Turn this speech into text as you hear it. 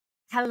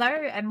Hello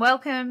and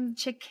welcome,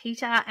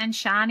 Chiquita and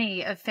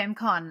Shani of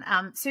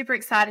FemmeCon. Super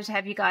excited to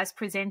have you guys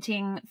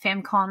presenting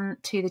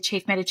FemmeCon to the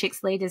Chief Meta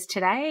Chicks leaders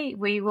today.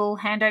 We will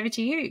hand over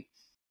to you.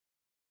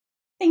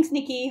 Thanks,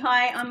 Nikki.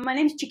 Hi, my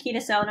name is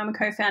Chiquita and I'm a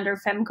co-founder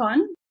of FemmeCon.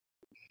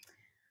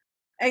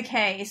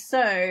 Okay,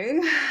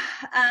 so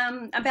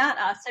about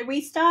us. So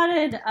we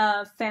started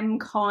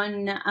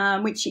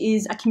FemmeCon, which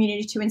is a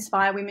community to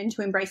inspire women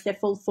to embrace their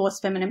full force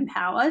feminine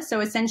power. So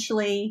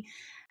essentially,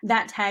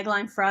 that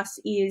tagline for us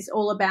is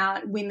all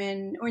about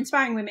women or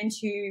inspiring women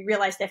to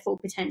realize their full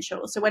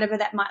potential. So whatever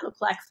that might look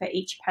like for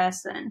each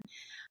person.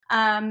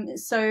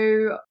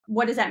 So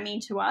what does that mean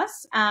to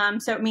us?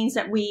 So it means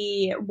that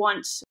we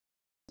want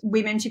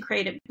women to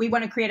create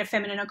a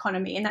feminine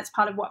economy, and that's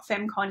part of what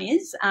FemmeCon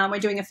is. We're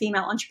doing a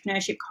female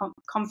entrepreneurship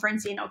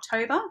conference in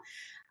October.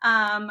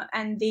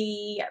 And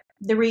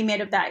the remit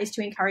of that is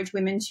to encourage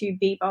women to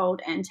be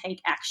bold and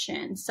take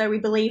action. So we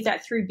believe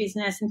that through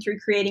business and through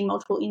creating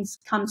multiple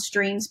income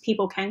streams,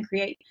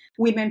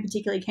 women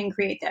particularly can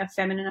create their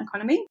feminine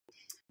economy.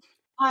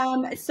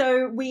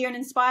 So we are an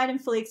inspired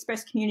and fully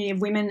expressed community of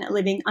women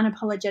living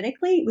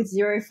unapologetically with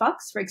zero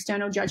fucks for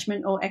external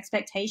judgment or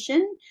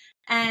expectation.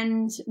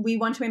 And we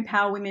want to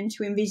empower women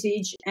to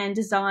envisage and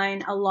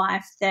design a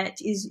life that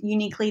is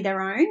uniquely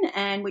their own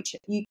and which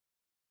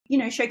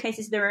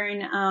showcases their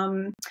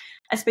own,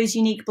 I suppose,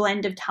 unique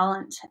blend of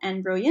talent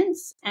and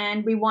brilliance.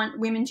 And we want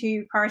women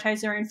to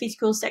prioritize their own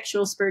physical,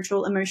 sexual,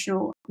 spiritual,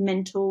 emotional,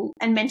 mental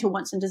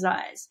wants and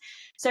desires.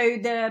 So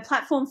the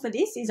platform for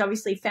this is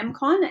obviously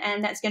FemmeCon,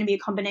 and that's going to be a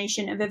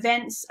combination of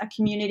events, a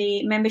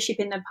community, membership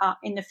in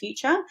the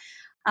future,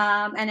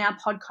 and our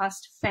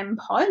podcast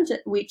FemmePod,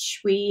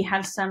 which we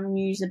have some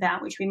news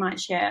about, which we might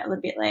share a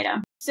little bit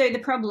later. So the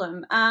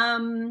problem.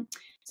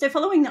 So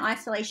following the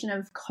isolation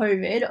of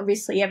COVID,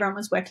 obviously everyone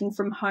was working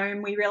from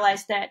home. We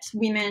realized that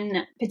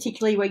women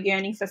particularly were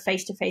yearning for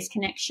face-to-face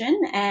connection.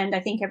 And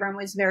I think everyone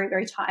was very,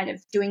 very tired of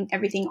doing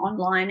everything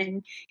online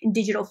and in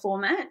digital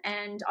format.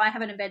 And I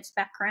have an events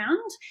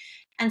background.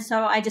 And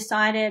so I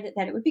decided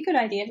that it would be a good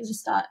idea to just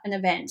start an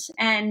event.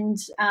 And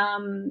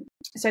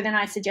so then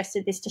I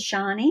suggested this to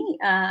Shani,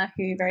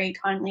 who very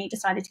kindly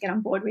decided to get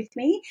on board with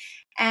me.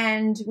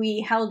 And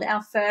we held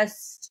our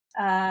first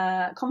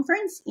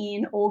conference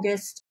in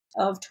August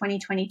of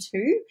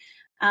 2022.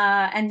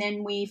 And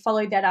then we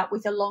followed that up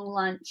with a long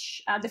lunch.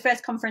 The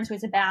first conference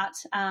was about,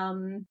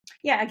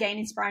 again,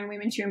 inspiring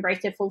women to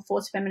embrace their full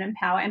force feminine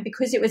power. And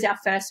because it was our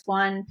first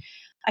one,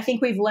 I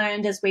think we've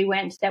learned as we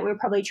went that we were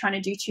probably trying to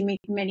do too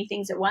many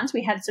things at once.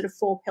 We had sort of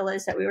 4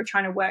 pillars that we were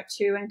trying to work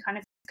to and kind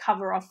of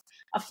cover off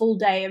a full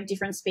day of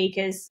different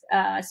speakers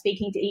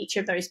speaking to each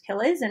of those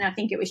pillars. And I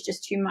think it was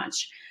just too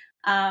much.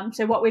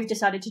 So what we've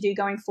decided to do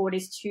going forward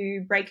is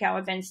to break our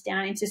events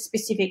down into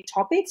specific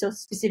topics or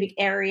specific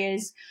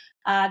areas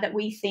that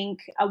we think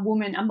a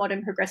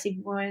modern progressive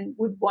woman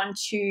would want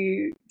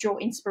to draw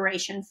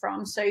inspiration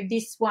from. So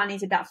this one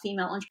is about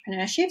female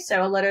entrepreneurship.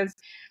 So a lot of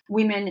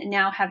women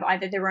now have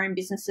either their own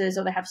businesses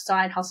or they have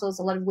side hustles.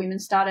 A lot of women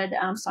started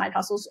side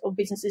hustles or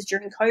businesses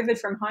during COVID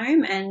from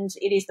home, and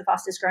it is the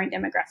fastest growing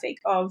demographic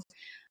of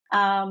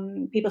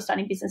people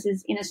starting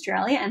businesses in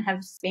Australia and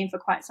have been for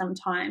quite some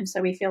time.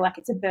 So we feel like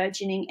it's a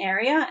burgeoning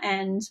area,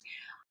 and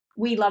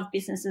we love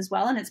business as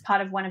well. And it's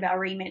part of one of our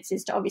remits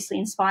is to obviously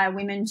inspire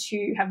women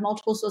to have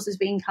multiple sources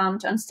of income,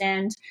 to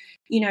understand,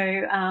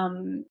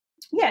 to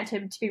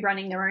be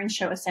running their own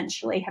show,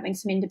 essentially having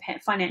some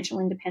financial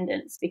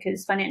independence,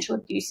 because financial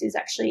abuse is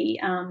actually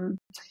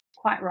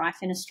quite rife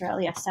in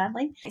Australia,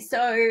 sadly.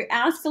 So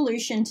our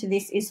solution to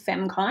this is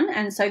FemmeCon.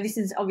 And so this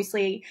is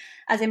obviously,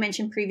 as I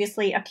mentioned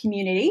previously, a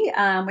community.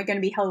 We're going to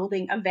be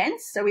holding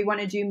events. So we want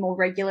to do more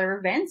regular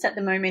events. At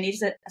the moment,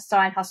 it's a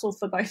side hustle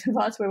for both of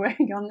us. We're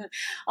working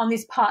on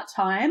this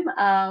part-time,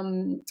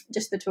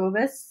 just the two of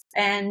us.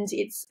 And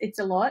it's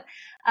a lot.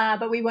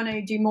 But we want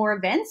to do more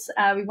events.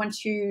 We want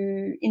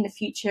to, in the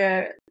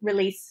future,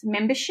 release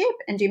membership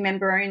and do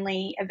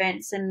member-only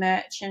events and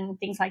merch and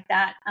things like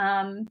that.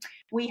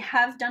 We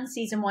have done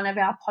season 1 of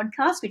our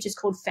podcast, which is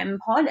called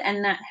FemmePod,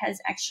 and that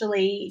has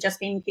actually just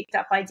been picked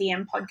up by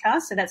DM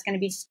Podcast. So that's going to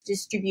be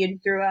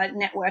distributed through our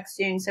network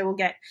soon. So we'll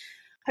get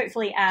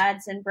hopefully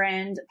ads and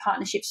brand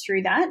partnerships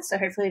through that. So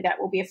hopefully that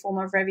will be a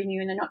form of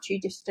revenue in the not too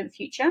distant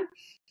future.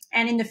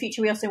 And in the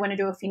future, we also want to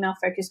do a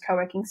female-focused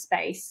co-working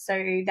space. So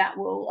that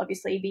will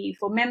obviously be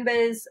for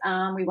members.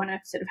 We want to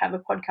sort of have a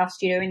podcast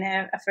studio in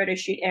there, a photo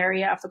shoot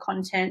area for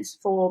content,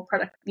 for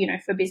product,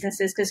 for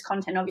businesses, because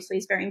content obviously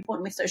is very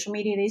important with social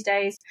media these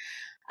days.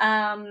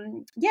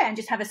 And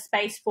just have a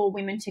space for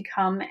women to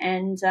come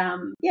and,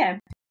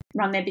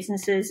 run their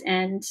businesses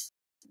and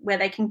where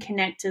they can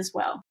connect as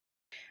well.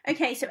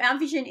 Okay, so our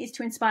vision is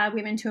to inspire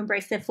women to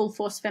embrace their full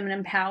force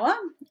feminine power.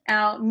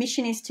 Our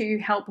mission is to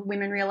help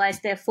women realize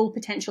their full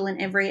potential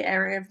in every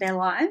area of their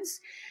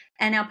lives.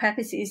 And our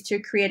purpose is to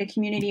create a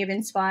community of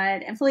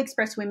inspired and fully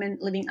expressed women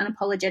living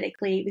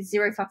unapologetically with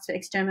zero fucks for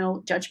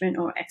external judgment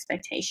or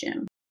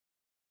expectation.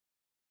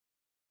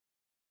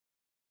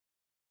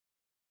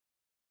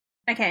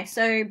 Okay,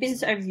 so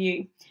business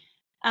overview.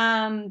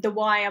 The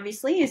why,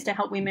 obviously, is to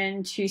help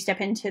women to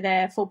step into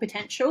their full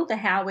potential. The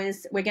how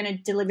is we're going to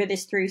deliver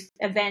this through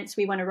events.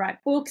 We want to write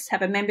books,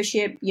 have a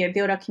membership,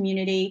 build our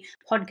community,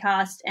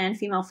 podcast, and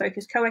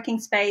female-focused co-working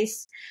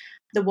space.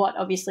 The what,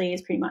 obviously,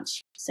 is pretty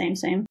much same.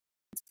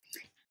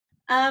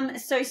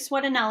 So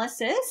SWOT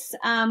analysis,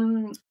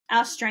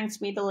 our strengths,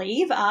 we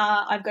believe,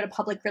 are I've got a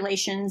public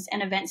relations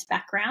and events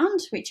background,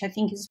 which I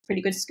think is a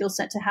pretty good skill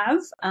set to have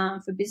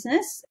for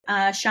business.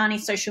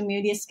 Shani's social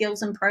media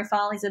skills and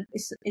profile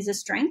is a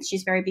strength.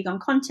 She's very big on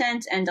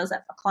content and does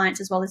that for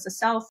clients as well as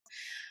herself.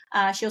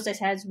 She also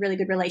has really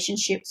good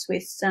relationships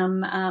with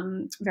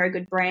some very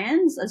good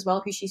brands as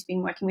well, who she's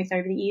been working with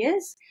over the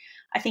years.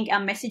 I think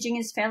our messaging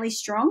is fairly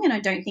strong, and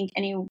I don't think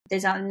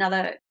there's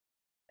another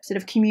sort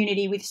of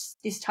community with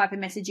this type of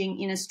messaging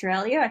in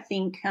Australia. I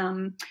think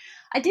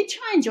I did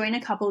try and join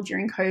a couple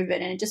during COVID,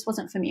 and it just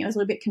wasn't for me. I was a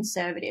little bit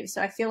conservative.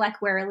 So I feel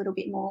like we're a little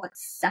bit more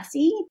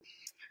sassy,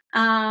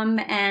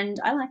 and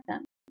I like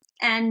that.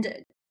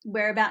 And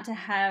we're about to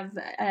have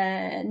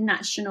a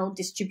national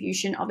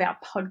distribution of our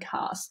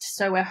podcast.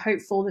 So we're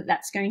hopeful that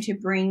that's going to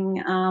bring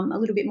a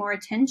little bit more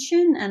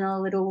attention and a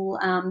little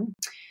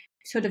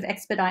sort of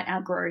expedite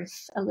our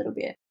growth a little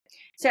bit.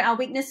 So our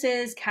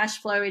weaknesses,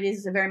 cash flow, it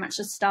is very much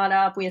a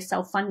startup. We are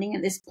self-funding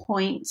at this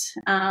point.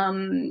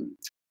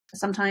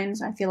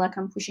 Sometimes I feel like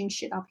I'm pushing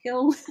shit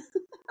uphill,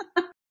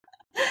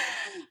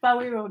 but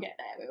we will get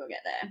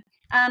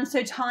there.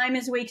 So time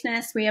is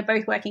weakness. We are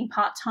both working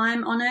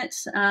part-time on it.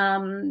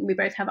 We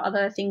both have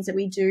other things that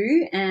we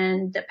do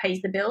and that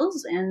pays the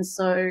bills. And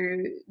so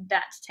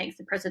that takes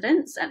the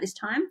precedence at this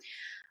time.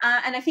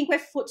 And I think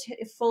we're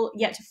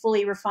yet to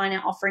fully refine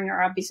our offering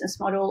or our business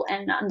model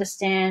and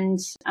understand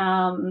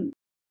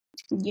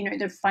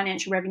the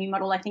financial revenue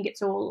model. I think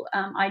it's all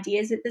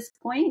ideas at this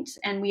point,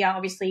 and we are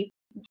obviously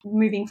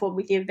moving forward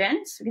with the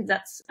events because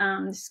that's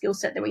the skill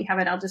set that we have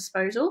at our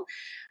disposal,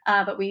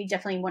 but we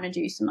definitely want to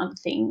do some other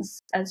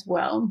things as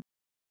well.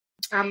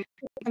 Can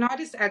I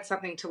just add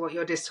something to what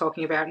you're just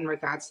talking about in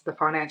regards to the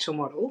financial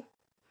model?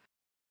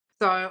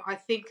 So I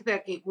think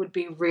that it would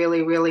be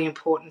really, really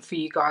important for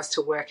you guys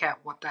to work out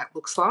what that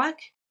looks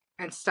like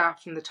and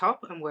start from the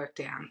top and work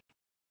down.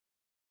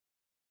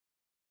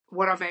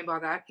 What I mean by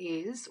that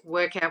is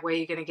work out where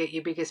you're going to get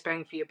your biggest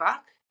bang for your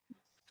buck,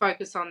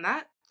 focus on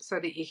that so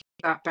that you can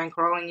start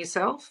bankrolling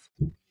yourself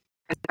and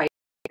stay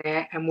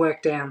there and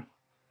work down.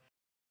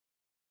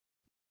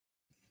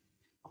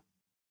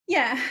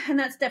 Yeah, and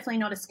that's definitely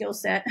not a skill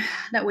set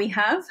that we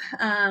have.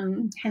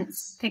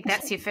 Hence, I think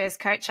that's your first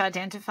coach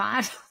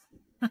identified.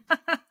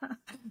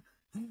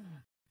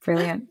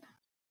 Brilliant.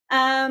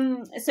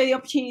 So the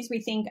opportunities we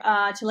think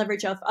are to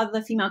leverage off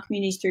other female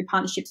communities through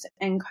partnerships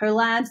and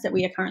collabs that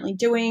we are currently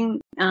doing.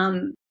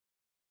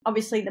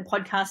 Obviously, the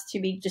podcast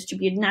to be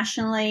distributed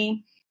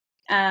nationally.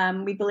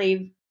 We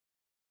believe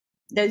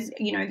there's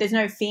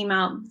no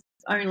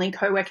female-only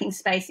co-working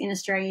space in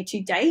Australia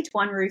to date.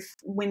 One Roof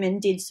Women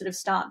did sort of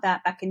start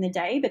that back in the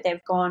day, but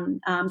they've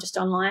gone just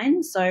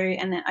online. So,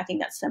 I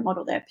think that's the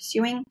model they're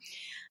pursuing.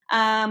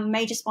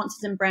 Major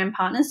sponsors and brand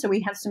partners. So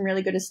we have some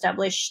really good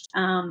established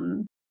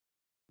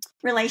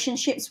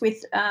relationships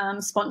with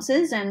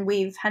sponsors, and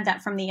we've had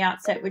that from the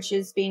outset, which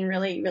has been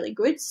really, really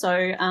good.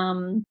 So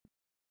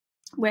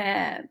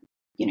we're,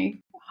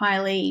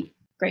 highly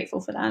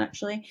grateful for that,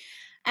 actually.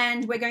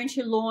 And we're going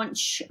to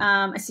launch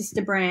a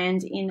sister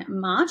brand in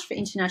March for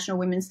International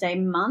Women's Day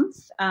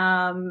month,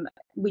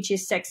 which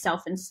is Sex,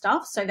 Self and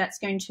Stuff. So that's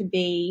going to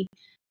be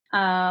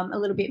a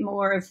little bit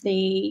more of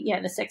the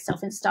sex,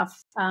 self and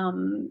stuff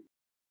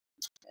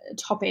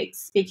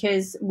topics,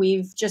 because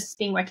we've just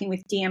been working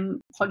with DM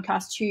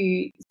Podcast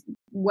to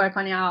work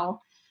on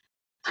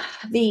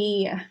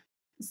the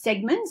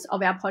segments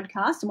of our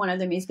podcast, and one of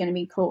them is going to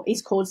be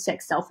called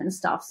Sex, Self and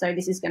Stuff. So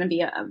this is going to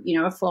be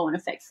a flow and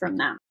effect from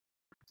that.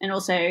 And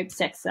also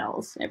sex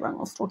sells. Everyone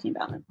was talking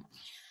about it.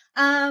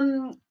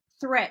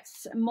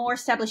 Threats, more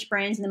established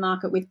brands in the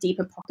market with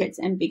deeper pockets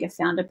and bigger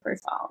founder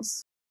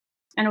profiles.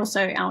 And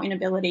also our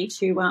inability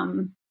to,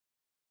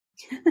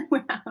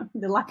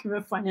 the lack of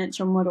a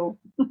financial model.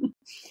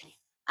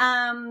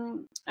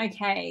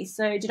 Okay,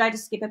 so did I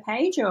just skip a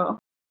page or?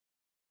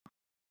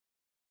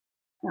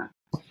 No.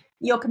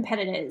 Your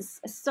competitors.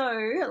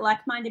 So,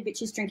 like-minded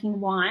bitches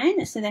drinking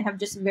wine. So they have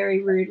just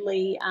very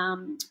rudely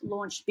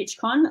launched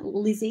BitchCon.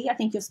 Lizzie, I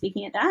think you're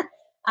speaking at that.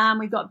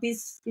 We've got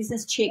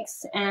Business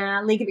Chicks,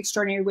 League of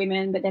Extraordinary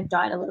Women, but they've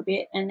died a little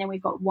bit. And then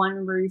we've got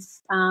One Roof,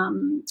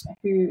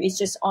 who is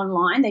just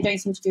online. They don't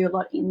seem to do a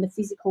lot in the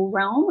physical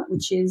realm,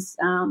 which is,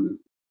 fine,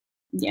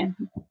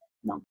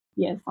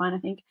 I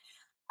think.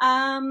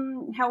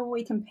 How will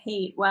we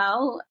compete?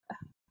 Well,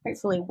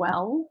 hopefully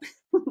well.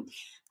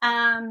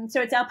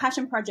 So it's our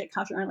passion project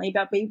currently,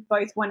 but we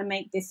both want to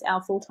make this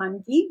our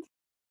full-time gig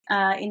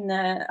in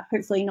the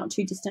hopefully not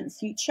too distant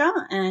future,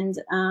 and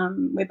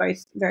we're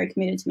both very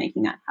committed to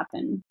making that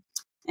happen.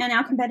 And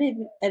our competitive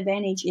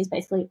advantage is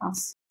basically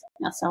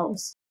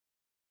ourselves.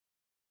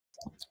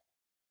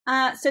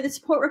 So the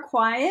support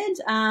required,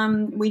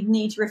 we'd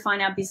need to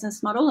refine our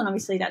business model, and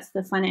obviously that's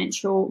the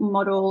financial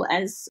model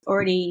as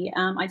already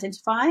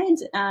identified,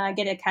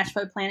 get a cash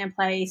flow plan in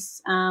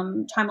place,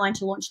 timeline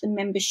to launch the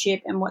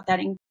membership and what that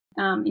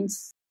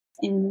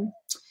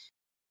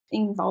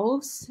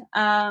involves.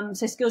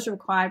 So skills are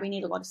required. We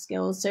need a lot of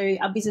skills. So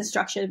our business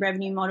structure, the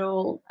revenue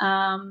model,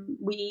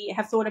 we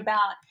have thought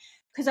about,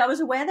 because I was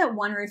aware that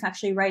One Roof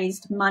actually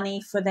raised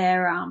money for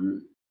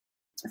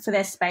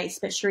their space,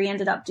 but Cherie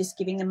ended up just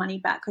giving the money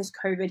back because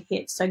COVID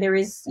hit. So there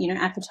is,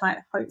 appetite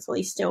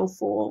hopefully still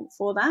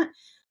for that.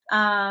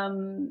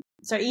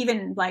 So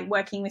even like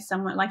working with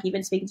someone, like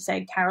even speaking to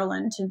say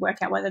Carolyn to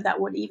work out whether that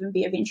would even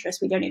be of interest,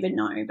 we don't even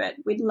know, but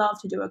we'd love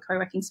to do a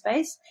co-working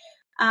space.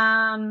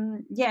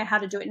 How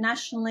to do it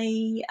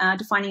nationally,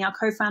 defining our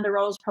co-founder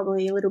roles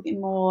probably a little bit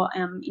more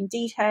in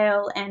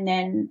detail, and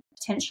then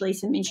potentially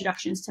some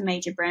introductions to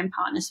major brand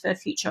partners for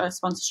future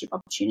sponsorship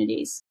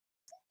opportunities.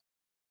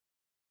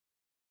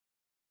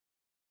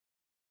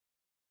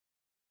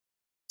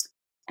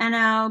 And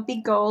our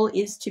big goal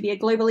is to be a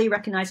globally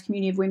recognised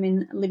community of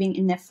women living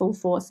in their full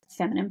force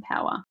feminine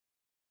power.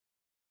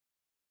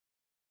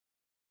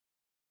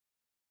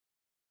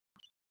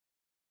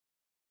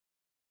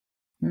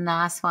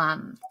 Nice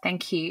one.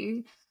 Thank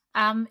you.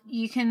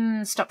 You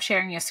can stop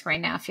sharing your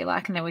screen now if you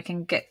like, and then we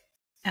can get,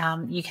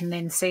 you can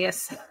then see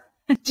us.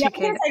 Yeah,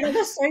 that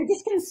was so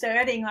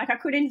disconcerting. Like I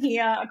couldn't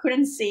hear, I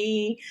couldn't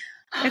see.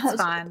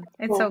 It's fine.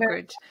 It's all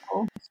good.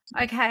 Cool.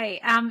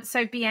 Okay.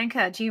 So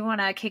Bianca, do you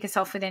want to kick us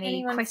off with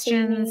any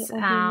questions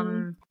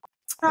or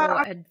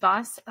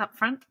advice up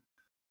front?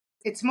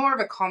 It's more of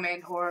a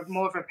comment or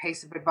more of a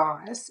piece of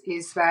advice,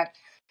 is that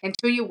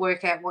until you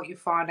work out what your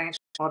financial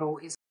model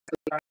is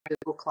going to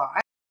look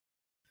like,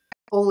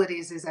 all it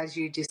is as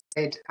you just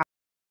said,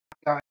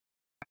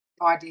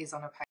 ideas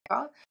on a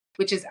paper,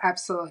 which is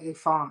absolutely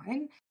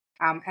fine.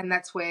 And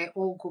that's where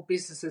all good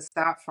businesses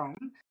start from.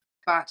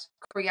 But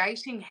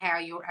creating how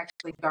you're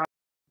actually going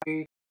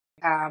to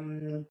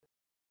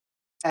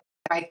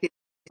make this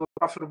a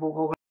profitable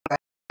organization,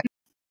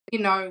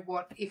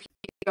 if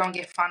you go and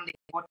get funding,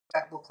 what does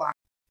that look like?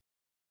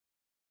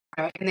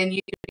 And then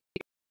you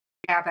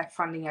how that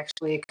funding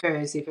actually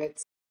occurs. If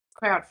it's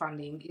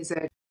crowdfunding, is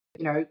it,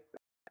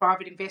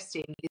 private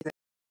investing, is it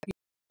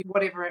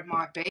whatever it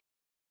might be,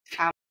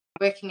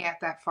 working out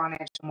that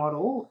financial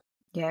model.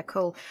 Yeah,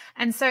 cool.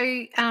 And so,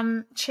 Chi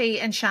and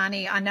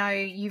Shani, I know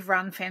you've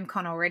run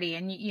FemmeCon already,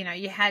 and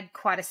you had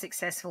quite a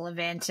successful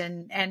event,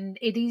 and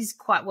it is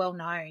quite well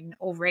known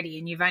already.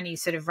 And you've only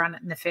sort of run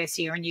it in the first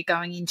year, and you're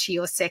going into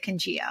your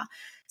second year.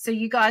 So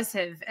you guys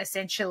have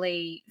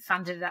essentially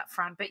funded it up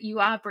front, but you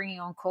are bringing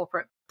on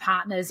corporate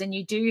partners, and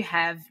you do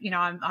have,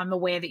 I'm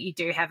aware that you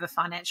do have a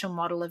financial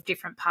model of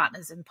different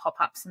partners and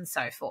pop-ups and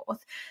so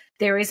forth.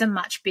 There is a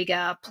much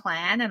bigger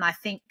plan, and I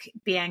think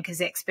Bianca's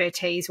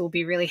expertise will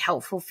be really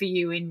helpful for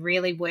you in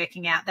really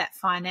working out that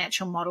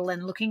financial model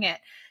and looking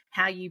at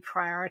how you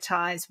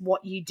prioritize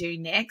what you do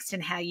next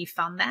and how you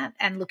fund that,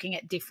 and looking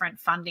at different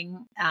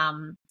funding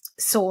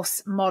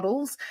source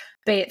models,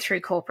 be it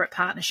through corporate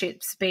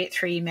partnerships, be it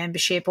through your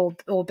membership,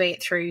 or be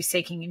it through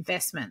seeking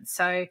investment.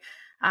 So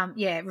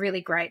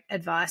really great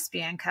advice,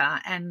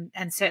 Bianca, and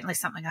certainly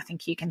something I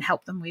think you can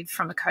help them with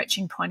from a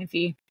coaching point of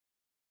view.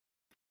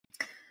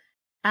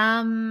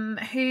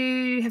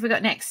 Who have we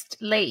got next?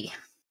 Lee.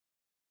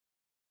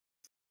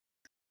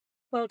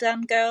 Well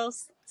done,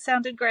 girls.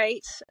 Sounded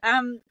great.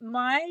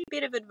 My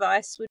bit of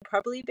advice would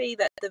probably be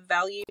that the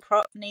value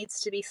prop needs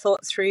to be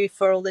thought through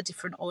for all the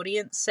different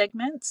audience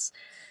segments.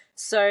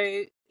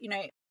 So,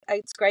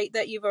 it's great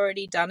that you've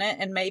already done it,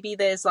 and maybe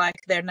there's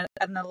they're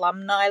an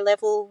alumni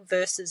level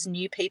versus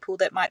new people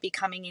that might be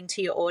coming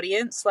into your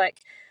audience. Like,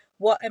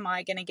 what am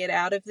I going to get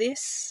out of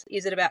this?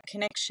 Is it about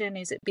connection?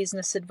 Is it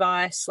business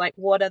advice? Like,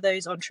 what are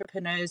those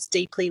entrepreneurs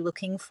deeply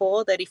looking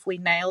for, that if we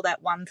nail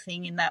that one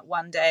thing in that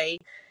one day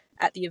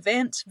at the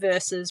event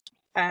versus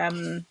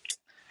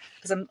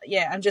because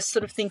I'm just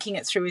sort of thinking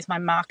it through with my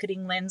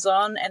marketing lens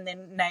on, and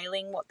then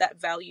nailing what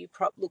that value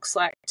prop looks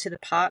like to the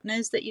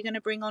partners that you're going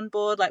to bring on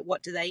board. Like,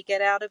 what do they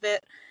get out of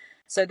it?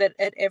 So that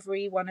at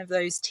every one of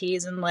those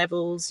tiers and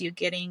levels, you're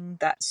getting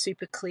that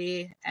super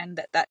clear, and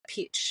that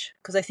pitch.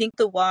 Because I think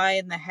the why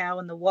and the how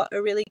and the what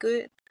are really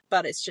good,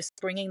 but it's just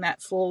bringing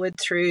that forward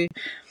through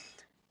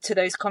to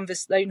those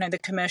the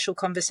commercial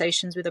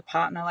conversations with a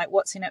partner, like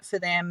what's in it for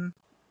them.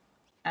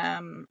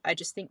 I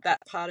just think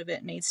that part of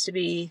it needs to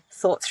be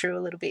thought through a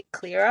little bit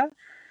clearer.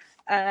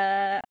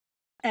 And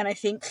I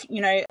think,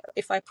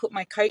 if I put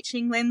my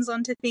coaching lens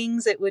onto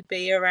things, it would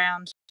be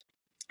around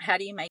how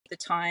do you make the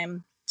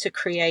time to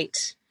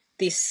create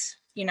this,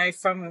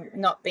 from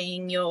not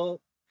being your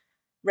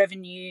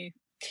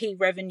key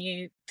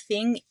revenue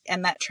thing,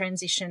 and that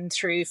transition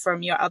through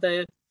from your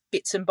other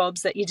bits and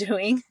bobs that you're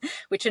doing,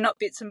 which are not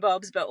bits and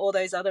bobs, but all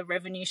those other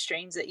revenue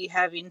streams that you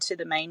have into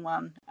the main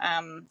one.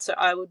 So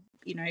I would,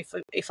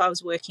 if I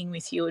was working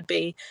with you, it would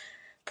be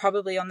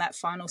probably on that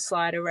final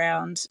slide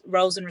around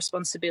roles and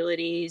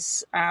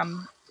responsibilities.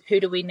 Who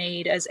do we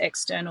need as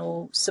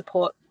external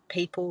support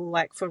people,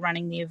 like for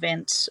running the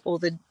event, or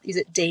is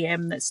it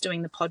DM that's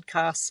doing the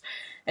podcast,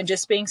 and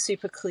just being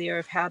super clear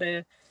of how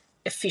to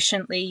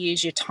efficiently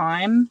use your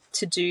time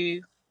to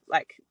do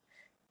like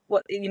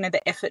what,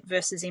 the effort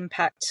versus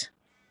impact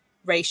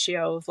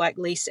ratio of like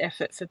least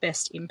effort for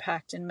best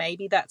impact. And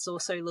maybe that's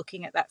also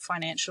looking at that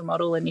financial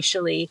model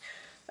initially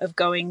of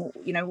going,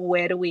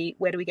 where do we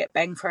get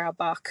bang for our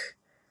buck,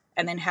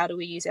 and then how do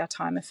we use our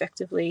time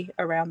effectively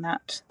around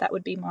that. That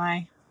would be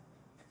my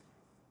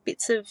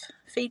bits of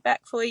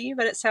feedback for you,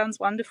 but it sounds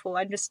wonderful.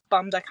 I'm just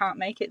bummed I can't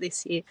make it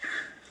this year.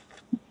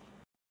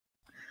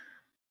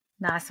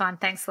 Nice one.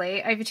 Thanks,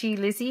 Lee. Over to you,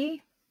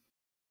 Lizzie.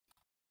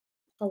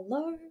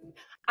 Hello.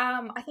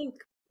 I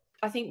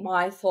think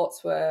my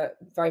thoughts were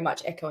very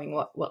much echoing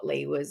what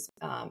Lee was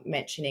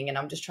mentioning, and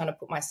I'm just trying to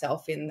put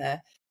myself in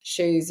the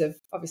shoes of,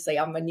 obviously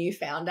I'm a new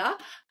founder,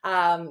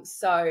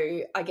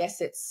 so I guess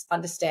it's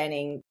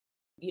understanding,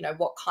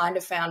 what kind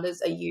of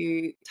founders are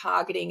you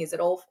targeting? Is it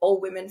all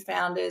women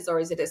founders, or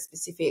is it a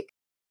specific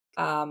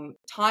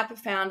type of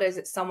founder? Is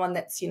it someone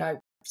that's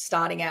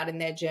starting out in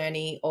their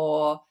journey,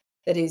 or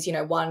that is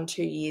 1-2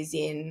 years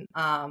in?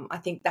 I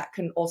think that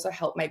can also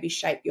help maybe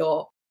shape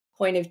your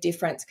point of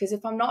difference, because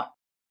if I'm not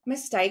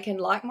mistaken,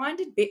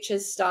 Like-Minded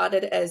Bitches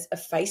started as a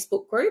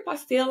Facebook group, I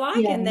feel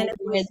like, and then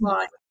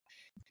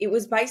it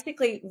was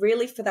basically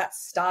really for that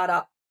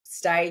startup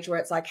stage where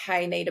it's like,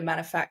 hey, need a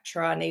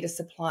manufacturer, need a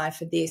supplier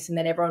for this, and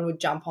then everyone would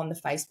jump on the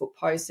Facebook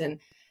post and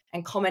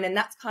comment, and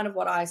that's kind of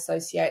what I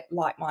associate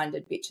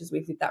Like-Minded Bitches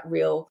with that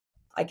real,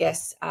 I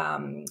guess,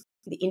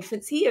 the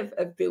infancy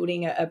of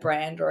building a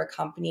brand or a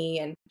company.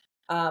 And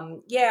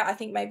I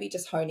think maybe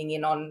just honing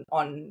in on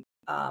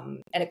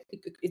and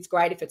it's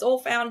great if it's all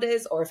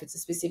founders or if it's a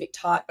specific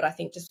type, but I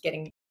think just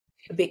getting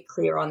a bit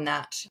clear on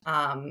that,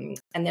 and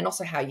then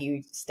also how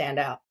you stand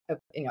out,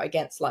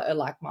 against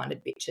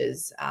like-minded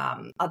bitches,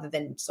 other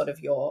than sort of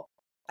your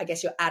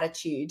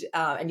attitude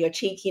and your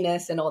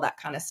cheekiness and all that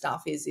kind of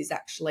stuff is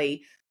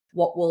actually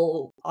what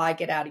will I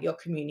get out of your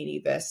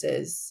community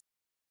versus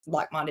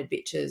like-minded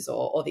bitches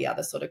or the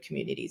other sort of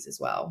communities as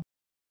well.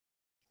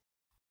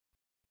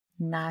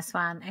 Nice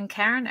one. And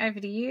Karen,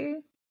 over to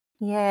you.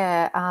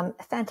 Yeah,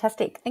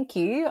 fantastic. Thank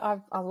you.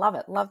 I love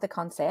it. Love the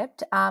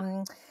concept.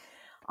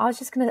 I was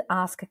just going to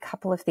ask a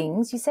couple of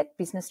things. You said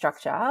business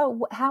structure.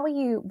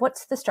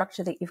 What's the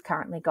structure that you've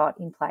currently got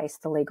in place,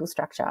 the legal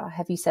structure?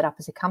 Have you set up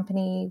as a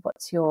company?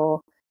 What's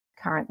your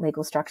current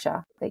legal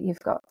structure that you've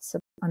got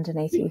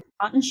underneath you?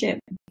 Partnership.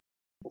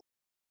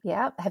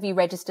 Yeah. Have you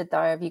registered though?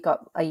 Are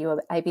you a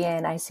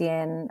ABN,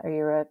 ACN? Are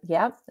you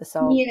a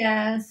sole?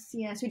 Yes.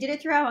 We did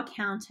it through our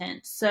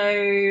accountant. So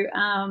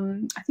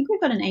I think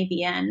we've got an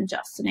ABN,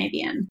 just an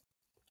ABN.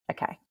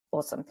 Okay.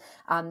 Awesome.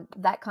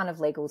 That kind of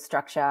legal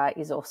structure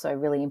is also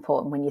really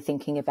important when you're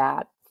thinking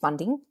about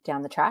funding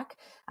down the track.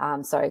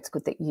 So it's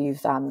good that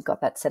you've got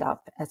that set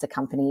up as a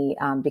company,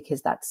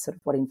 because that's sort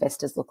of what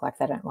investors look like.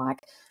 They don't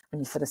like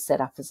when you sort of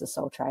set up as a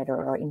sole trader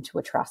or into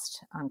a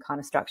trust kind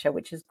of structure,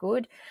 which is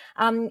good.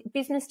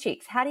 Business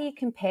Chicks, how do you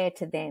compare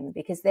to them?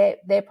 Because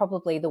they're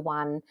probably the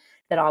one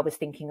that I was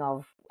thinking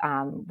of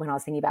when I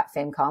was thinking about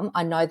FemmeCon.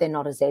 I know they're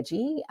not as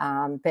edgy,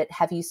 but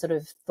have you sort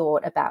of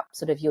thought about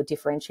sort of your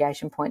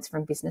differentiation points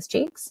from Business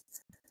Chicks?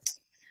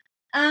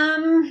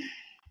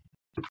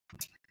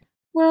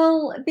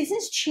 Well,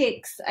 Business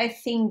Chicks, I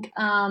think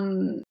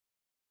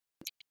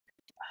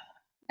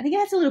it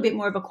has a little bit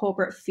more of a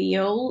corporate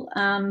feel,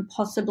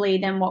 possibly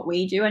than what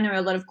we do. I know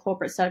a lot of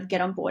corporates sort of get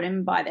on board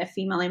and buy their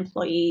female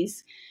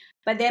employees,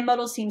 but their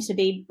model seems to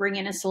be bring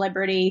in a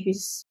celebrity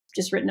who's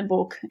just written a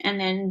book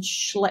and then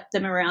schlep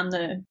them around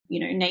the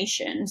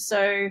nation.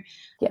 So,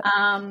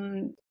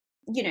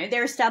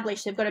 they're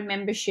established. They've got a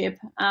membership.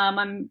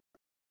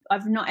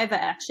 I've not ever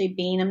actually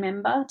been a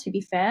member, to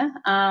be fair.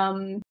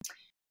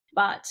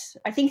 But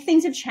I think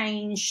things have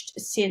changed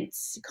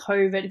since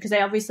COVID, because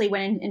they obviously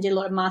went and did a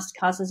lot of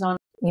masterclasses on.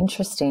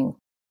 Interesting.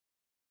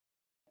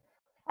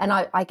 And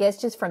I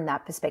guess just from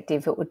that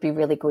perspective, it would be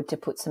really good to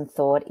put some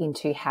thought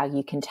into how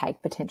you can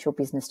take potential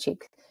Business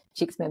Chicks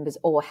members,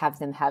 or have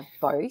them have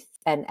both,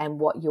 and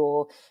what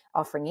your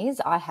offering is.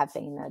 I have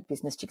been a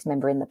Business Chicks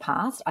member in the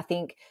past. I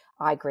think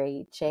I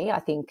agree, Chi. I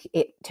think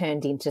it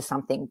turned into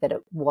something that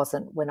it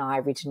wasn't when I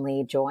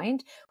originally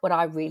joined. What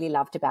I really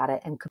loved about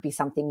it, and could be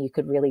something you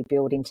could really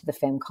build into the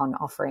FemmeCon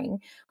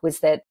offering, was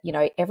that,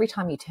 every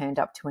time you turned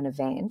up to an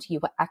event, you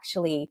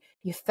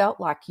felt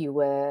like you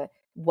were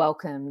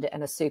welcomed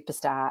and a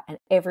superstar, and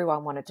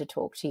everyone wanted to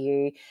talk to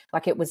you.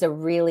 Like, it was a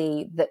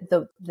really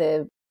the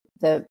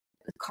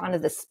kind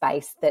of the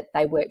space that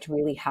they worked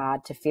really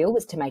hard to fill,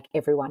 was to make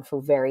everyone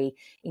feel very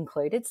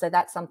included. So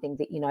that's something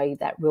that,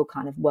 that real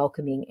kind of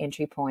welcoming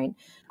entry point.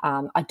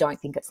 I don't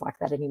think it's like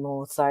that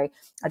anymore. So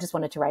I just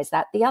wanted to raise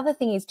that. The other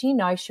thing is, do you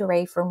know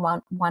Cherie from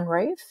One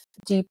Roof?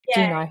 Do you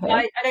know her?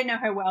 I don't know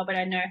her well, but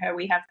I know her.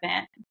 We have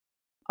met.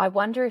 I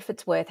wonder if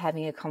it's worth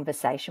having a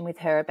conversation with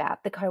her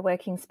about the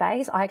co-working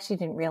space. I actually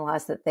didn't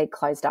realise that they'd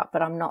closed up,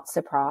 but I'm not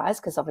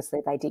surprised, because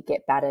obviously they did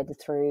get battered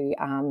through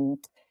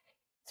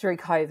through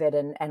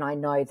COVID, and I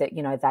know that,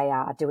 you know, they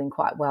are doing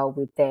quite well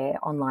with their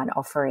online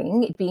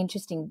offering. It'd be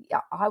interesting.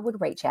 I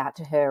would reach out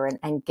to her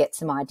and get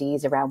some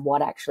ideas around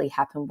what actually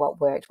happened, what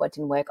worked, what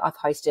didn't work.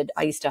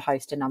 I used to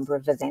host a number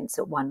of events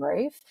at One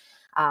Roof,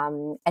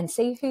 and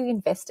see who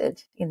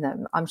invested in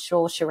them. I'm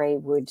sure Cherie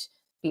would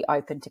be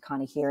open to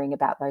kind of hearing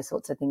about those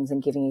sorts of things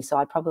and giving you. So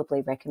I'd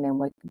probably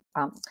recommend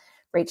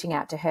reaching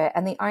out to her.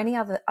 And the only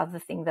other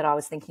thing that I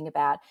was thinking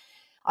about,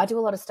 I do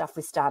a lot of stuff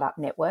with Startup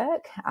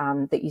Network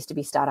that used to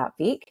be Startup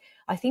Vic.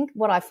 I think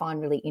what I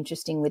find really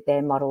interesting with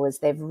their model is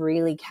they've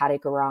really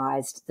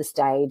categorized the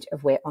stage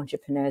of where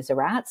entrepreneurs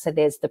are at. So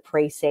there's the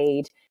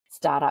pre-seed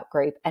startup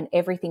group, and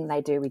everything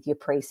they do with your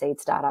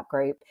pre-seed startup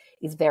group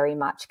is very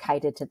much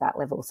catered to that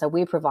level. So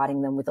we're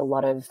providing them with a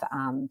lot of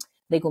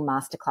legal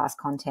masterclass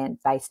content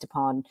based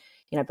upon,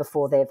 you know,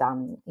 before they've,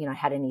 you know,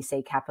 had any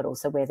seed capital.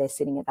 So where they're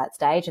sitting at that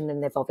stage. And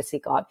then they've obviously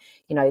got,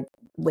 you know,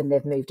 when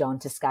they've moved on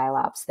to scale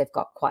ups, they've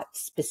got quite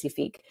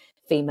specific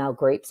female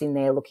groups in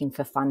there looking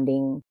for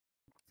funding.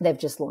 They've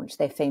just launched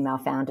their female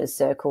founders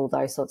circle,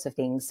 those sorts of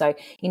things. So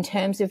in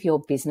terms of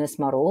your business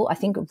model, I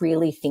think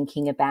really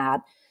thinking about,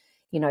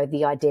 you know,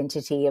 the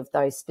identity of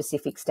those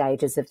specific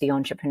stages of the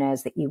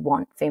entrepreneurs that you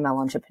want, female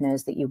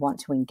entrepreneurs that you want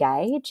to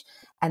engage.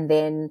 And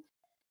then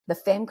the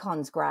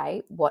FemmeCon's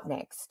great. What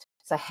next?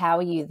 So how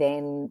are you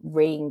then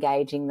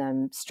re-engaging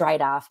them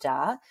straight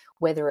after,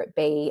 whether it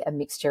be a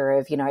mixture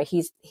of, you know,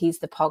 here's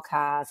the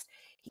podcast,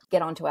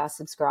 get onto our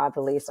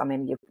subscriber list. I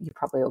mean, you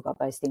probably all got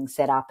those things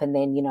set up, and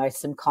then, you know,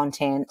 some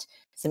content,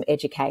 some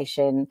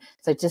education.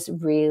 So just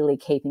really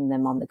keeping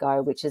them on the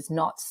go, which is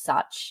not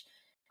such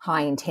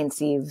high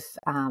intensive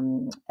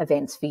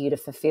events for you to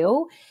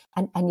fulfill.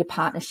 And your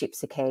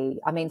partnerships are key.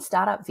 I mean,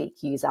 Startup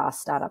Vic use us,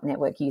 Startup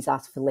Network use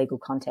us for legal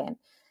content.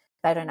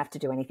 They don't have to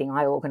do anything.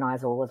 I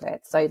organise all of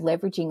it. So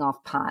leveraging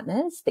off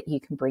partners that you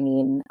can bring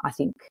in, I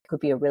think,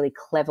 could be a really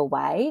clever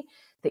way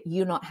that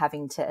you're not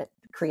having to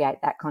create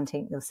that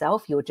content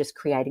yourself. You're just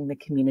creating the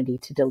community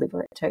to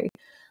deliver it to.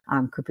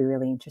 Could be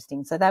really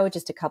interesting. So they were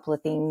just a couple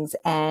of things.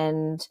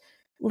 And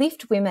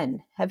Lift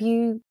Women. Do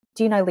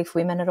you know Lift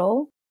Women at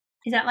all?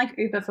 Is that like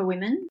Uber for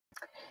women?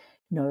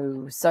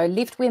 No. So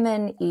Lift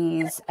Women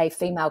is a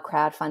female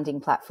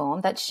crowdfunding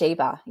platform. That's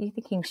Sheba. Are you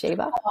thinking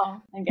Sheba?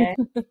 Oh, okay.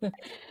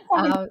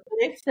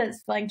 Lyft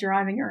that's like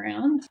driving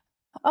around.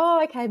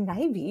 Oh, okay,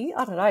 maybe.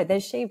 I don't know.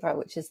 There's Sheba,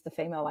 which is the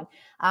female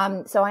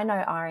one. So I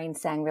know Irene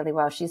Sang really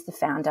well. She's the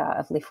founder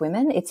of Lift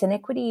Women. It's an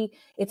equity,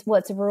 it's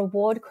a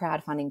reward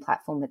crowdfunding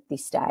platform at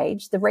this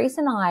stage. The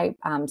reason I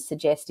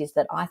suggest is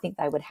that I think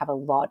they would have a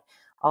lot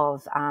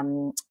of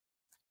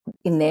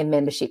in their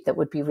membership that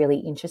would be really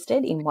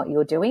interested in what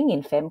you're doing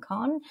in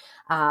FemmeCon.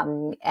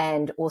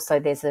 And also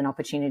there's an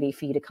opportunity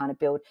for you to kind of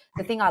build.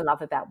 The thing I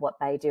love about what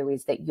they do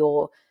is that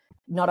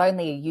not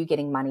only are you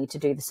getting money to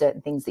do the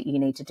certain things that you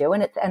need to do,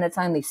 and it's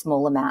only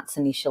small amounts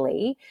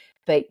initially,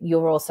 but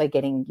you're also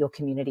getting your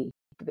community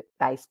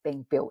base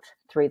being built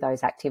through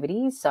those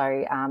activities.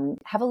 So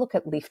have a look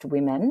at Lift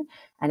Women.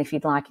 And if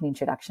you'd like an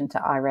introduction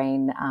to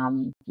Irene,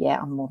 I'm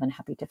more than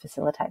happy to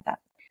facilitate that.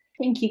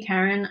 Thank you,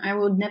 Karen. I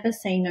will never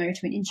say no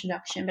to an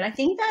introduction, but I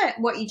think that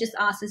what you just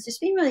asked has just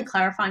been really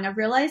clarifying. I've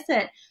realized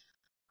that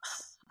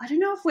I don't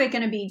know if we're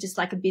going to be just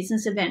like a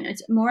business event.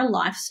 It's more a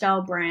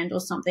lifestyle brand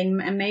or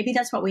something, and maybe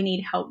that's what we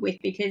need help with,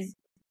 because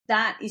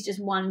that is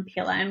just one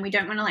pillar and we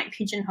don't want to like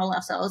pigeonhole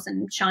ourselves,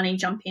 and Shani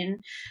jump in.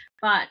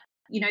 But,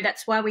 you know,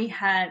 that's why we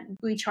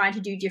try to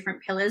do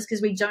different pillars,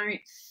 because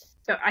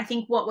I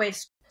think what we're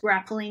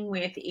grappling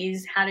with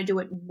is how to do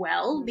it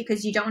well,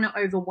 because you don't want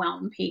to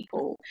overwhelm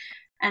people.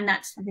 And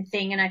that's the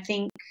thing. And I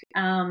think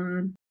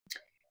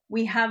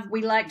we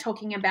like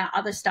talking about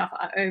other stuff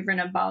over and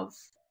above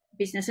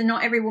business, and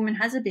not every woman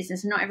has a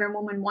business and not every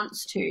woman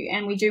wants to.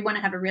 And we do want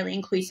to have a really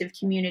inclusive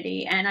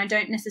community. And I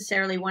don't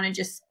necessarily want to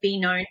just be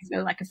known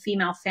for like a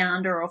female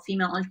founder or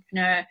female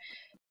entrepreneur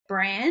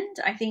brand.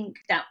 I think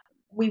that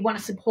we want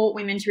to support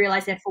women to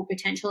realize their full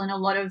potential in a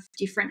lot of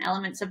different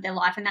elements of their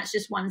life. And that's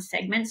just one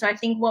segment. So I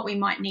think what we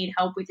might need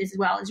help with as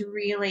well is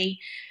really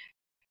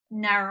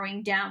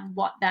narrowing down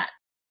what that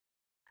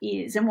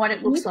is and what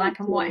it looks like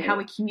and how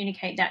we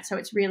communicate that, so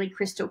it's really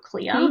crystal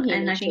clear.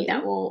 And I think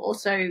that will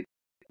also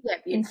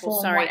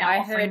inform what our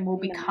offering will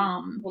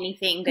become.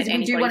 Anything that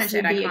we do want it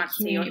to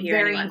be a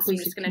very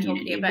inclusive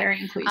community, very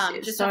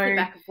inclusive. Just off the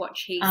back of what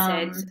she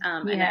said,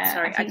 I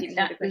didn't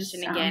hear the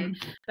question again,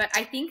 but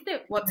I think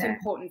that what's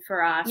important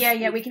for us we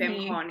can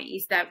FemmeCon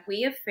is that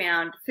we have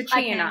found, for Chi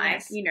and I,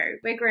 you know,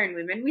 we're grown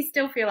women, we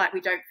still feel like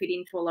we don't fit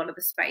into a lot of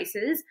the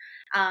spaces,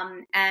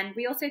 and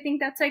we also think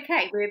that's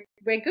okay.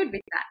 We're good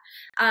with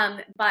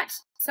that. But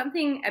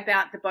something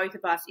about the both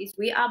of us is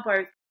we are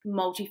both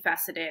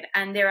multifaceted,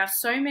 and there are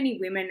so many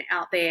women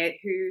out there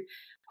who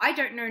I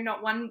don't know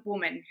not one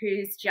woman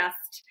who's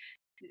just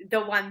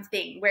the one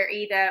thing. We're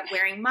either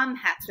wearing mum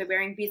hats, we're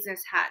wearing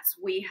business hats,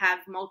 we have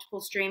multiple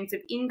streams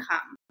of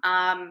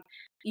income,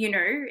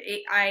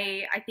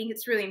 I think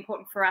it's really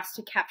important for us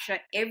to capture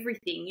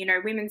everything,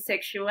 women's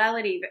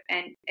sexuality,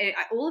 and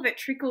all of it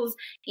trickles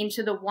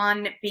into the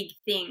one big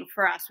thing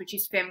for us, which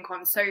is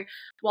FemmeCon. So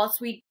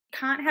whilst we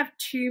can't have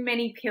too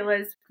many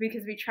pillars,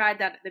 because we tried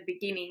that at the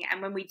beginning,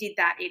 and when we did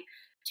that, it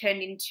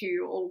turned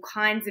into all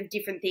kinds of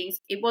different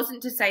things. It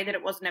wasn't to say that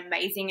it wasn't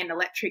amazing and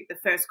electric, the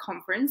first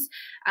conference.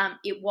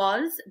 It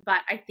was,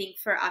 but I think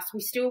for us,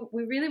 we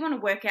really want to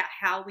work out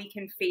how we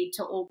can feed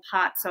to all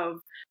parts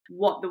of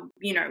what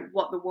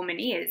the woman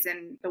is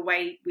and the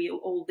way we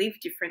all live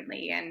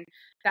differently. And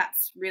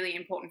that's really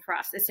important for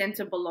us, a sense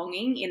of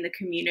belonging in the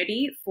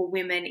community for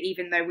women,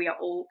 even though we are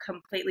all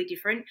completely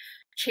different.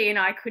 Chi and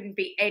I couldn't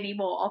be any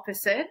more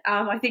opposite.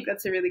 I think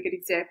that's a really good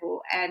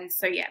example. And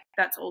so, yeah,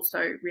 that's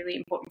also really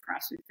important for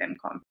us with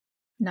FemmeCon.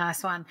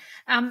 Nice one.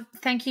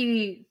 Thank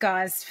you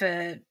guys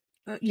for,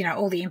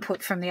 all the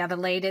input from the other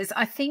leaders.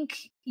 I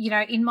think,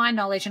 in my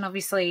knowledge, and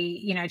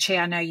obviously, Chi,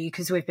 I know you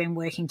because we've been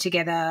working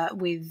together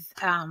with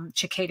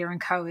Chiquita and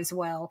Co as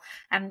well.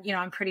 And,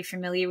 I'm pretty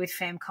familiar with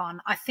FemmeCon.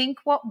 I think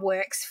what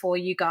works for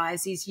you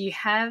guys is you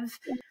have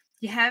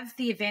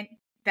the event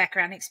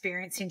background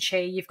experience in Chi,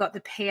 you've got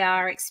the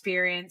PR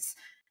experience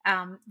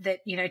that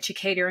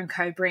Chiquita and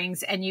Co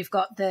brings, and you've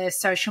got the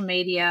social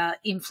media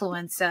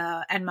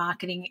influencer and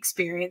marketing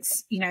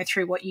experience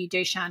through what you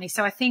do, Shani.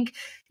 So I think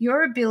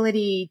your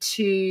ability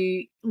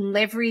to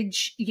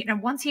leverage,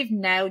 once you've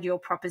nailed your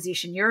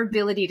proposition, your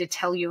ability to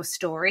tell your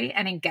story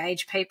and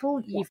engage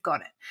people, you've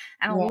got it.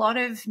 And a lot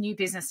of new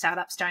business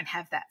startups don't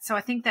have that. So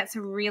I think that's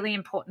a really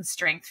important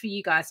strength for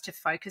you guys to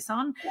focus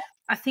on.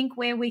 I think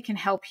where we can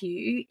help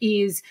you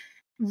is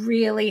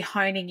really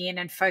honing in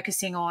and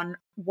focusing on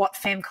what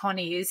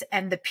FemmeCon is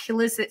and the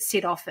pillars that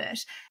sit off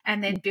it,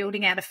 and then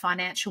building out a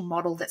financial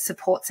model that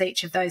supports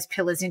each of those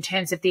pillars in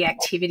terms of the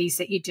activities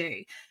that you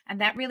do. And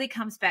that really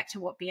comes back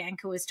to what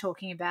Bianca was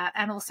talking about,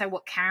 and also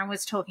what Karen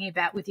was talking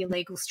about with your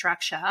legal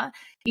structure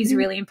is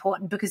really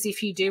important, because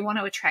if you do want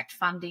to attract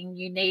funding,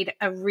 you need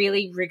a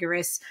really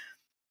rigorous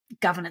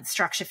governance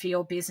structure for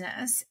your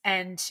business,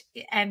 and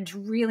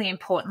really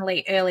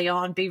importantly, early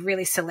on, be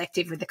really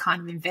selective with the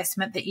kind of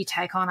investment that you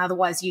take on.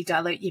 Otherwise, you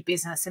dilute your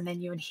business and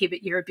then you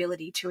inhibit your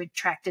ability to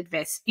attract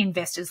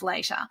investors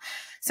later.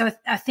 So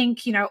I think,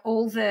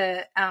 all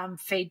the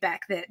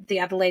feedback that the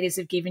other leaders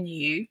have given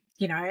you,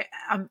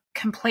 I'm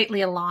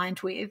completely aligned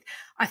with.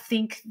 I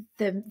think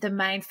the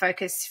main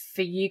focus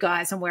for you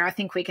guys, and where I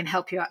think we can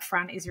help you up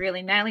front, is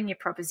really nailing your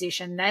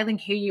proposition, nailing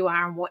who you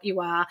are and what you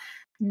are,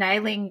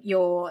 nailing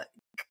your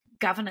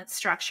governance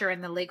structure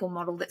and the legal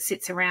model that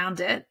sits around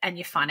it, and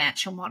your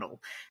financial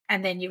model,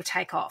 and then you'll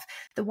take off.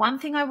 The one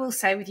thing I will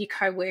say with your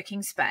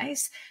co-working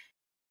space,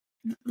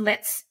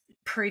 let's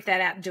prove that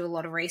out and do a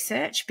lot of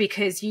research,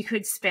 because you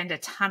could spend a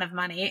ton of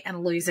money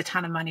and lose a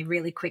ton of money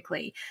really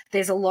quickly.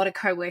 There's a lot of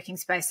co-working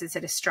spaces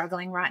that are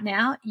struggling right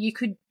now. You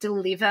could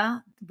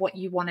deliver what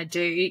you want to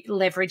do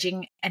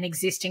leveraging an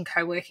existing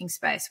co-working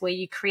space where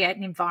you create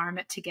an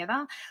environment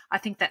together. I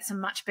think that's a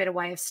much better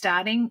way of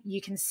starting.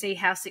 You can see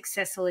how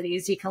successful it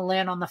is. You can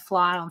learn on the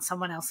fly on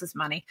someone else's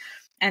money.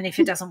 And if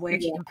it doesn't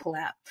work, you can pull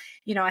out.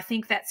 I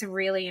think that's a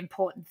really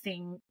important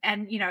thing.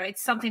 And,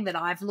 it's something that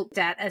I've looked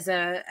at as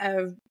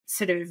a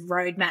sort of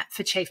roadmap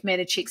for Chief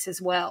Meta Chicks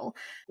as well.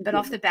 But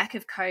off the back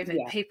of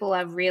COVID, people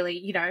are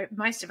really,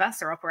 most of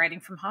us are operating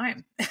from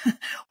home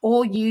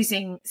or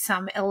using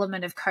some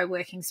element of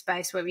co-working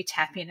space where we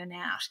tap in and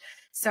out.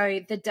 So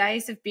the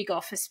days of big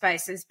office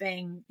spaces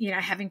being,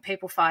 having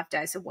people 5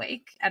 days a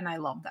week are no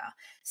longer.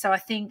 So I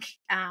think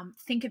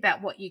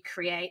about what you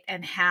create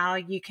and how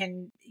you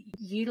can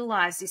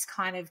utilize this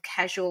kind of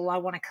casual, I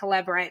want to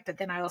collaborate, but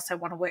then I also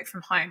want to work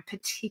from home,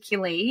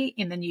 particularly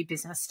in the new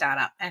business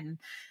startup and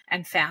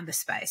founder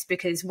space,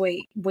 because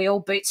we all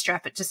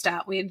bootstrap it to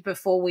start with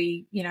before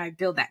we,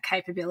 build that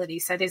capability.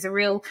 So there's a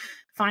real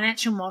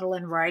financial model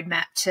and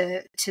roadmap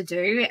to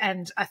do.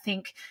 And I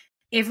think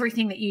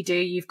everything that you do,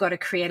 you've got to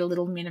create a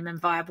little minimum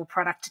viable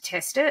product to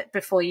test it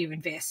before you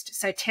invest.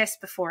 So test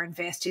before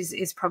invest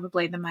is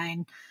probably the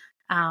main,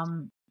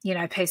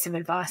 piece of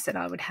advice that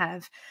I would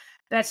have.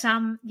 But,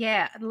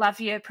 love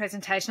your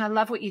presentation. I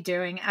love what you're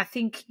doing. I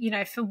think,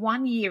 for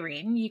 1 year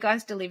in, you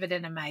guys delivered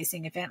an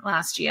amazing event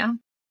last year.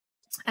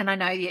 And I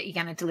know that you're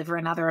going to deliver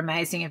another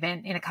amazing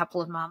event in a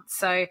couple of months.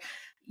 So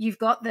you've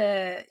got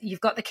the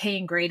key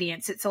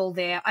ingredients. It's all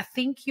there. I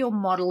think your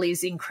model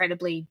is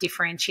incredibly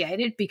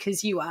differentiated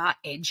because you are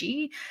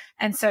edgy.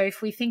 And so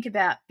if we think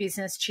about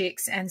Business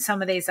Chicks and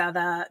some of these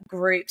other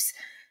groups,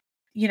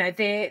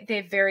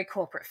 they're very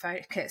corporate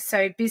focused.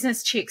 So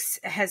Business Chicks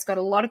has got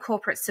a lot of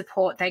corporate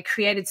support. They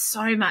created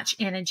so much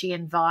energy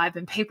and vibe,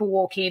 and people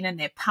walk in and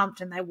they're pumped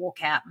and they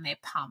walk out and they're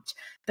pumped.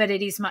 But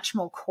it is much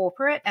more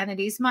corporate, and it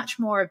is much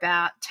more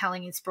about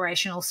telling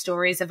inspirational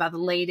stories of other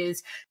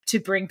leaders to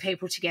bring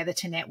people together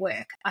to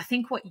network. I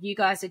think what you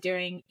guys are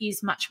doing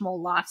is much more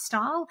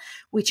lifestyle,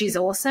 which is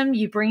awesome.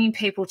 You're bringing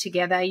people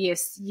together.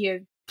 You're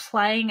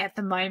playing at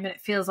the moment,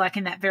 it feels like,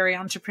 in that very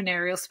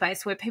entrepreneurial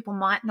space where people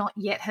might not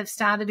yet have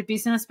started a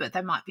business, but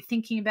they might be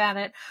thinking about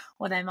it,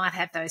 or they might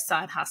have those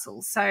side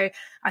hustles. So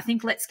I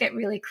think let's get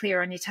really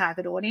clear on your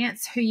target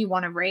audience, who you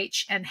want to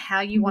reach and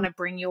how you want to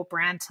bring your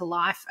brand to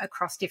life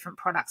across different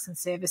products and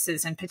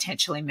services and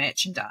potentially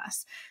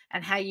merchandise,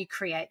 and how you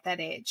create that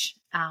edge.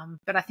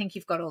 But I think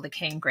you've got all the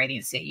key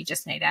ingredients there. You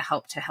just need our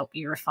help to help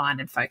you refine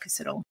and focus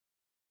it all.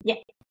 Yeah.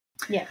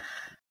 Yeah.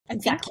 I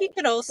think you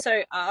could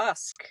also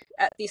ask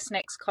at this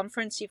next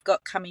conference you've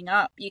got coming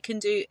up, you can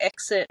do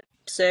exit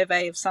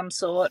survey of some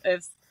sort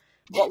of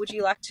what would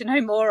you like to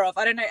know more of.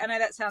 I don't know. I know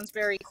that sounds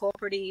very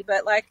corporate-y,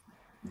 but like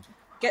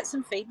get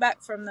some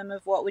feedback from them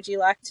of what would you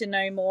like to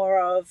know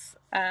more of.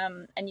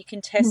 And you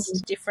can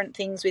test different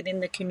things within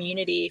the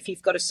community if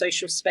you've got a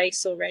social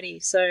space already.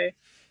 So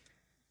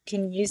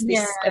can use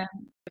this as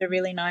a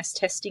really nice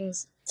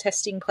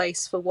testing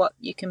place for what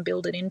you can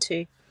build it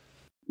into.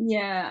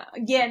 Yeah,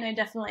 no,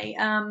 definitely.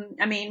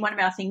 I mean, one of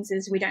our things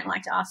is we don't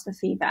like to ask for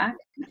feedback.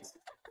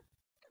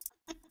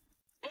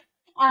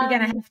 You're going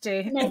to have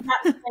to. No,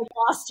 that's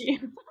asked you.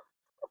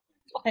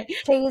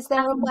 T, is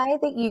there a way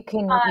that you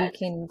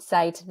can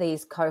say to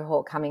these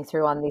cohort coming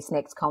through on this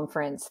next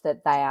conference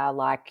that they are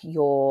like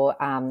your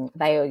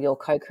they are your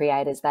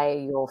co-creators, they are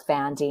your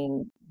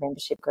founding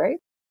membership group?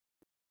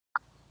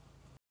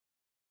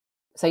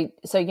 So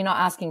you're not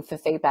asking for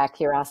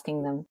feedback, you're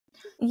asking them.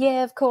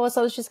 Yeah, of course.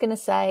 I was just going to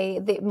say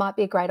that it might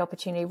be a great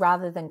opportunity,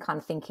 rather than kind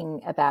of thinking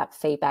about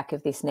feedback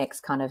of this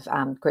next kind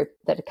of group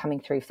that are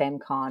coming through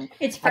FemmeCon.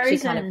 It's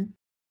frozen.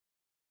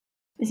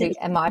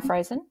 Am I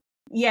frozen?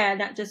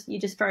 Yeah, you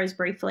just froze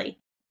briefly.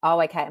 Oh,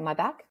 okay. Am I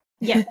back?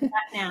 Yeah, back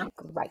now.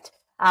 Great.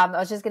 I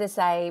was just going to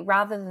say,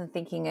 rather than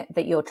thinking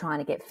that you're trying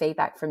to get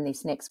feedback from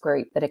this next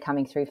group that are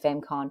coming through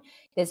FemmeCon,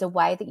 there's a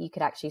way that you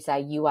could actually say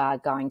you are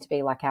going to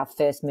be like our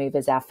first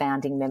movers, our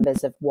founding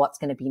members of what's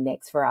going to be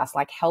next for us.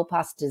 Like, help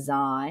us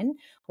design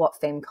what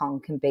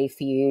FemmeCon can be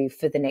for you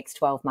for the next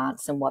 12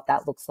 months and what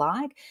that looks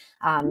like.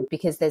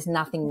 Because there's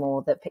nothing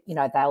more that,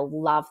 they'll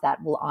love that.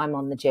 Well, I'm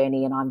on the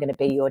journey and I'm going to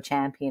be your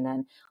champion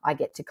and I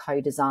get to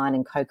co-design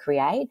and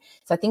co-create.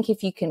 So I think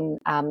if you can,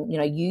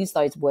 use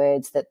those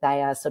words that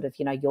they are sort of,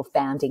 your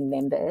founding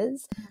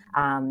members,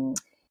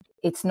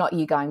 it's not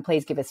you going,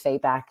 please give us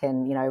feedback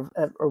and,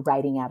 a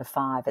rating out of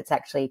 5. It's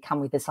actually come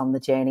with us on the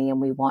journey and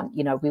we want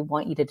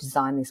you to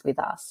design this with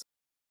us.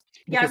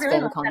 Yeah, I really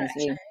love that,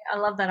 actually. I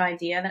love that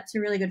idea. That's a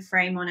really good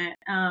frame on it.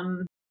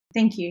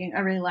 Thank you.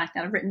 I really like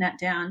that. I've written that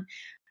down.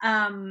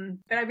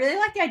 But I really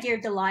like the idea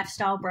of the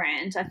lifestyle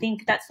brand. I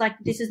think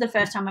this is the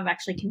first time I've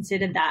actually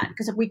considered that,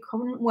 because we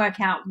couldn't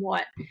work out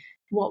what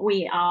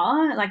we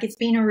are. Like, it's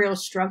been a real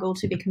struggle,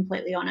 to be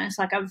completely honest.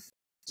 Like,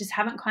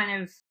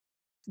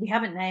 we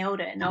haven't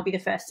nailed it, and I'll be the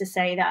first to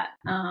say that.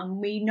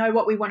 We know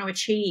what we want to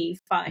achieve,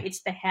 but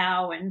it's the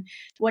how and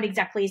what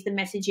exactly is the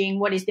messaging,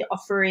 what is the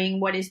offering,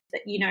 what is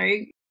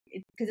the,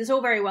 because it's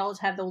all very well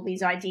to have all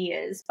these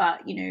ideas,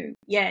 but,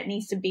 it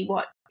needs to be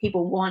what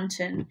people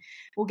want and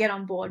will get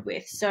on board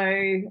with. So,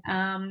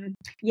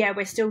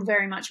 we're still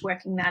very much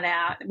working that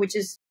out, which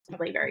is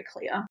probably very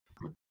clear.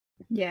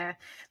 Yeah.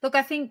 Look,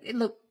 I think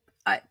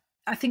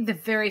the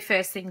very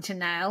first thing to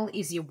nail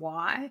is your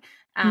why.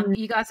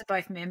 You guys are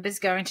both members.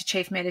 Go into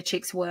Chief Meta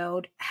Chicks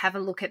World, have a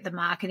look at the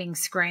marketing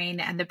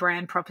screen and the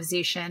brand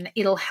proposition.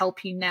 It'll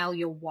help you nail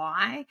your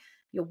why,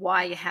 your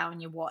how,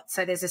 and your what.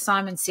 So there's a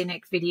Simon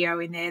Sinek video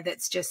in there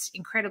that's just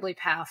incredibly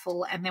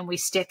powerful. And then we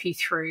step you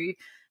through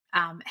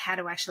how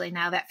to actually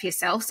nail that for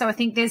yourself. So I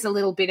think there's a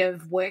little bit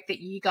of work that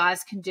you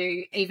guys can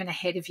do even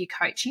ahead of your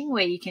coaching,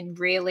 where you can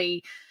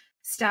really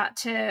start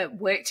to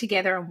work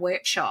together and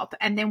workshop,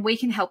 and then we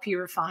can help you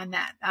refine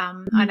that.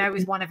 I know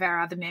with one of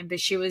our other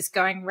members, she was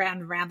going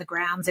round and round the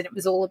grounds and it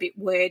was all a bit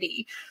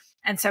wordy.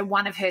 And so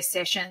one of her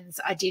sessions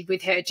I did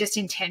with her, just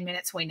in 10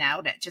 minutes, we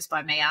nailed it just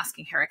by me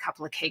asking her a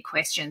couple of key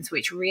questions,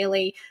 which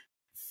really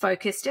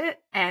focused it.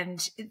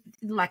 And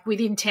like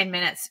within 10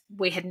 minutes,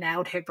 we had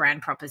nailed her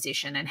brand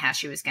proposition and how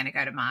she was going to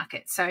go to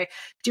market. So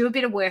do a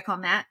bit of work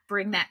on that,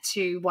 bring that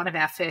to one of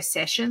our first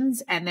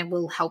sessions, and then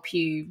we'll help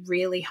you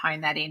really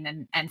hone that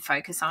in and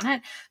focus on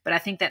it. But I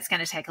think that's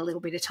going to take a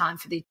little bit of time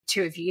for the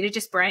two of you to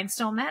just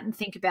brainstorm that and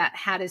think about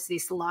how does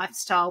this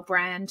lifestyle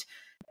brand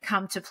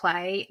come to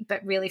play,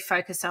 but really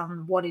focus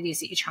on what it is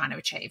that you're trying to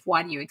achieve.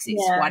 Why do you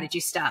exist? Yeah. Why did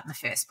you start in the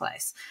first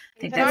place?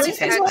 I think Can that's I the just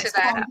first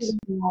add place to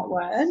that?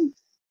 Word.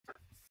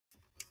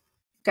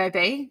 Go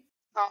B.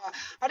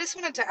 I just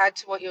wanted to add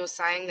to what you were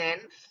saying then.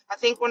 I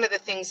think one of the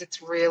things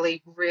that's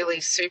really, really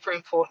super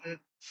important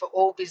for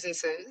all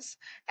businesses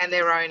and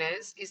their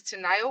owners is to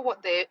nail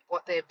what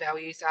their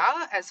values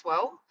are as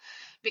well.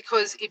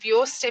 Because if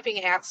you're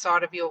stepping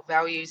outside of your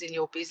values in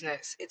your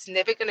business, it's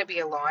never going to be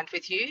aligned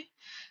with you.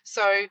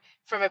 So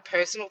from a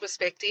personal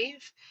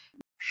perspective,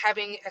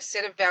 having a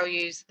set of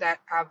values that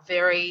are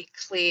very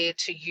clear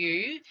to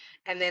you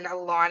and then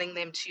aligning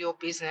them to your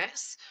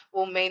business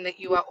will mean that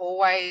you are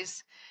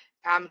always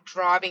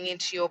driving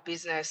into your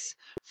business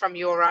from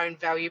your own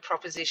value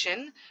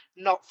proposition,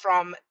 not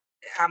from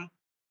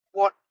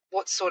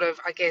what sort of,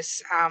 I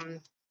guess,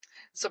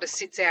 sort of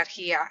sits out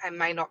here and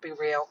may not be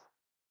real.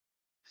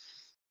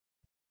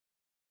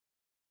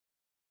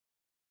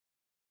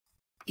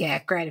 Yeah,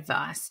 great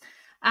advice.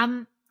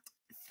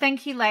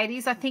 Thank you,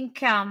 ladies. I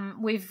think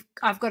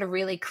I've got a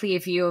really clear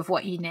view of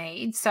what you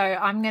need. So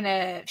I'm going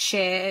to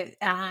share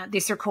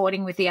this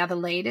recording with the other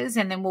leaders,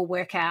 and then we'll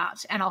work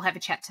out, and I'll have a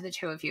chat to the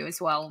two of you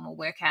as well, and we'll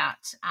work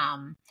out,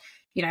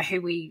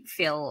 who we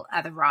feel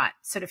are the right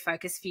sort of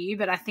focus for you.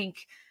 But I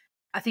think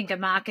a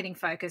marketing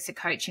focus, a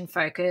coaching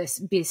focus,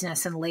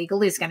 business and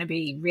legal is going to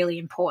be really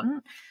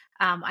important.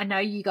 I know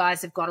you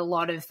guys have got a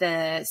lot of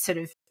the sort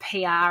of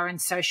PR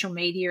and social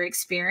media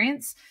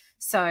experience.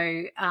 So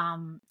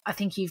I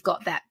think you've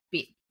got that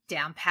bit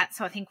down pat.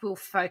 So I think we'll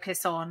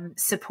focus on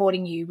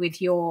supporting you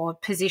with your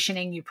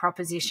positioning, your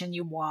proposition,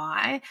 your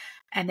why,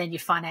 and then your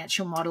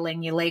financial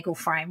modelling, your legal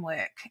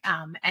framework,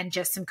 and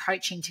just some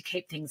coaching to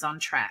keep things on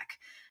track.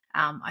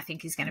 I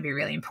think is going to be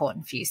really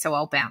important for you. So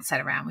I'll bounce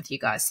that around with you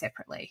guys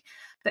separately.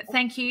 But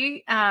thank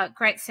you.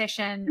 Great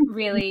session.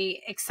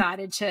 Really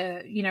excited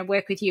to,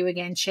 work with you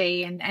again,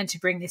 Chi, and to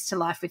bring this to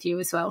life with you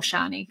as well,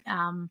 Shani.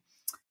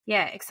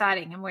 Yeah,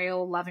 exciting. And we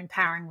all love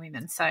empowering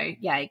women. So,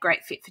 yeah,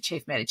 great fit for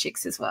Chief Meta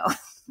Chicks as well.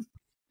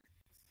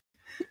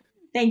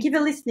 Thank you for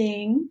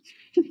listening.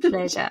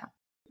 Pleasure.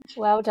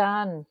 Well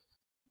done.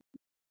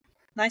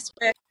 Nice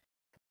work.